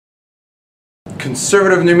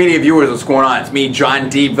Conservative New Media viewers, what's going on? It's me, John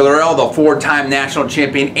D. Villarreal, the four-time national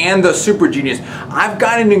champion and the super genius. I've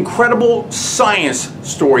got an incredible science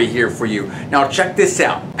story here for you. Now check this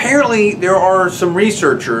out. Apparently there are some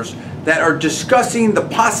researchers that are discussing the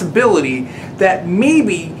possibility that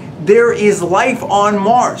maybe there is life on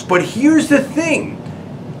Mars. But here's the thing.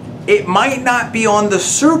 It might not be on the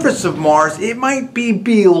surface of Mars, it might be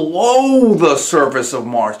below the surface of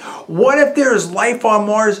Mars. What if there's life on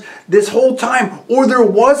Mars this whole time? Or there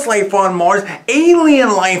was life on Mars, alien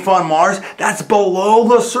life on Mars, that's below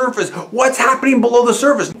the surface. What's happening below the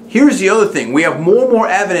surface? Here's the other thing. We have more and more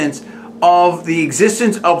evidence of the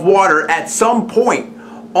existence of water at some point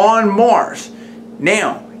on Mars.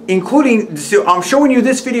 Now, including, so I'm showing you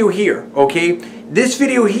this video here, okay? This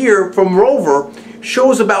video here from Rover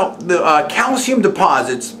shows about the calcium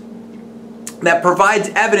deposits that provides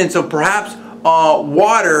evidence of perhaps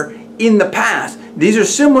water in the past. These are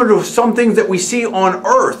similar to some things that we see on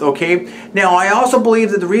Earth, okay? Now, I also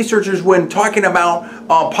believe that the researchers, when talking about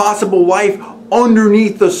possible life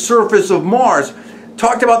underneath the surface of Mars,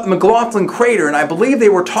 talked about the McLaughlin Crater, and I believe they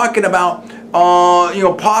were talking about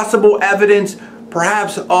possible evidence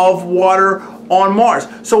perhaps of water on Mars.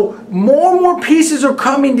 So more and more pieces are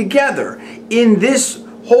coming together in this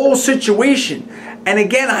whole situation. And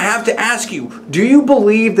again, I have to ask you, do you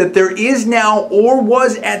believe that there is now or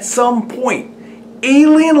was at some point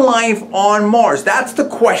alien life on Mars? That's the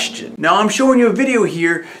question. Now I'm showing you a video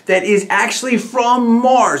here that is actually from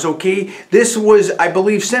Mars, okay? This was, I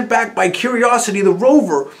believe, sent back by Curiosity, the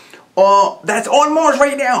rover, that's on Mars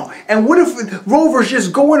right now. And what if rover's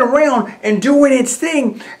just going around and doing its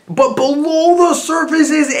thing, but below the surface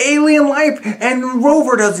is alien life and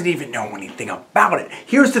rover doesn't even know anything about it?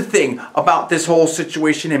 Here's the thing about this whole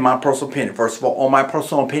situation in my personal opinion. First of all my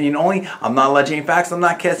personal opinion only. I'm not alleging any facts. I'm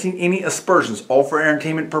not casting any aspersions. All for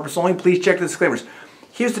entertainment purpose only. Please check the disclaimers.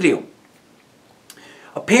 Here's the deal.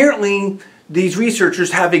 Apparently, these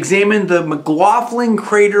researchers have examined the McLaughlin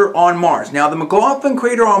Crater on Mars. Now, the McLaughlin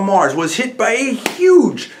Crater on Mars was hit by a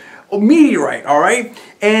huge meteorite, all right?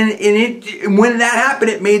 And when that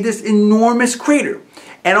happened, it made this enormous crater.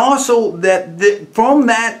 And also, from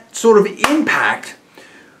that sort of impact,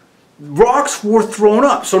 rocks were thrown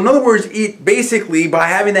up. So in other words, it basically, by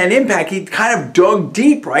having that impact, it kind of dug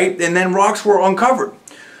deep, right? And then rocks were uncovered.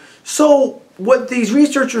 So what these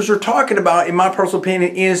researchers are talking about, in my personal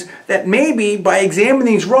opinion, is that maybe by examining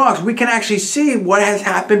these rocks, we can actually see what has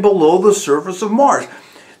happened below the surface of Mars.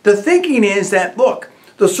 The thinking is that, look,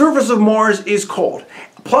 the surface of Mars is cold.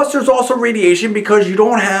 Plus, there's also radiation because you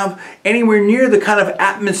don't have anywhere near the kind of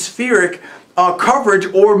atmospheric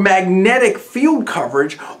coverage or magnetic field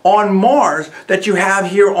coverage on Mars that you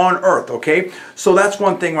have here on Earth, okay? So that's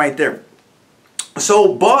one thing right there.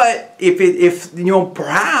 So, but if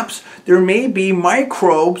perhaps there may be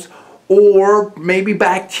microbes or maybe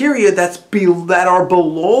bacteria that are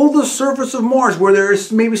below the surface of Mars where there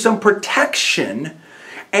is maybe some protection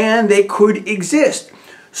and they could exist.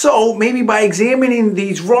 So maybe by examining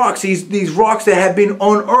these rocks, these rocks that have been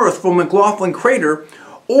unearthed from McLaughlin Crater,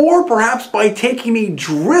 or perhaps by taking a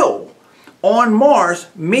drill on Mars,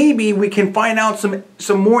 maybe we can find out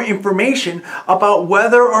some more information about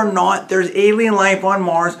whether or not there's alien life on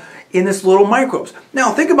Mars in this little microbes.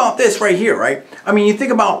 Now think about this right here, right? I mean, you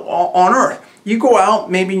think about on Earth. You go out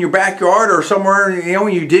maybe in your backyard or somewhere,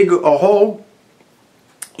 you dig a hole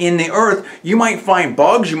in the earth, you might find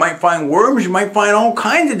bugs, you might find worms, you might find all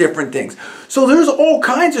kinds of different things. So there's all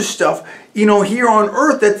kinds of stuff, here on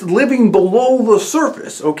Earth that's living below the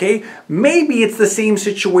surface, okay? Maybe it's the same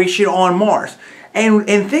situation on Mars. And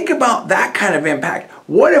think about that kind of impact.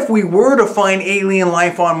 What if we were to find alien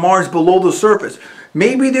life on Mars below the surface?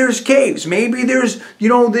 Maybe there's caves, maybe there's,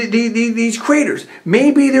 these craters.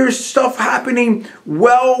 Maybe there's stuff happening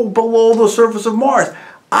well below the surface of Mars.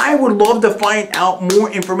 I would love to find out more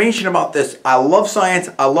information about this. I love science.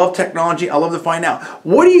 I love technology. I love to find out.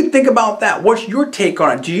 What do you think about that? What's your take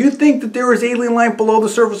on it? Do you think that there is alien life below the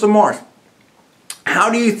surface of Mars? How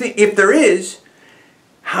do you think, if there is,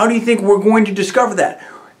 how do you think we're going to discover that?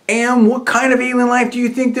 And what kind of alien life do you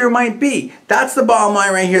think there might be? That's the bottom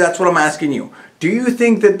line right here. That's what I'm asking you. Do you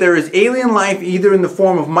think that there is alien life either in the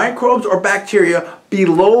form of microbes or bacteria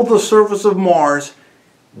below the surface of Mars?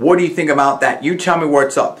 What do you think about that? You tell me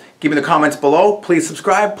what's up. Give me the comments below. Please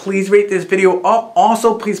subscribe. Please rate this video up.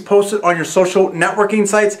 Also, please post it on your social networking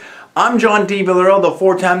sites. I'm John D. Villarreal, the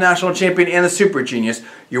four-time national champion and the super genius.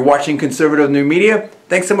 You're watching Conservative New Media.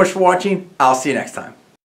 Thanks so much for watching. I'll see you next time.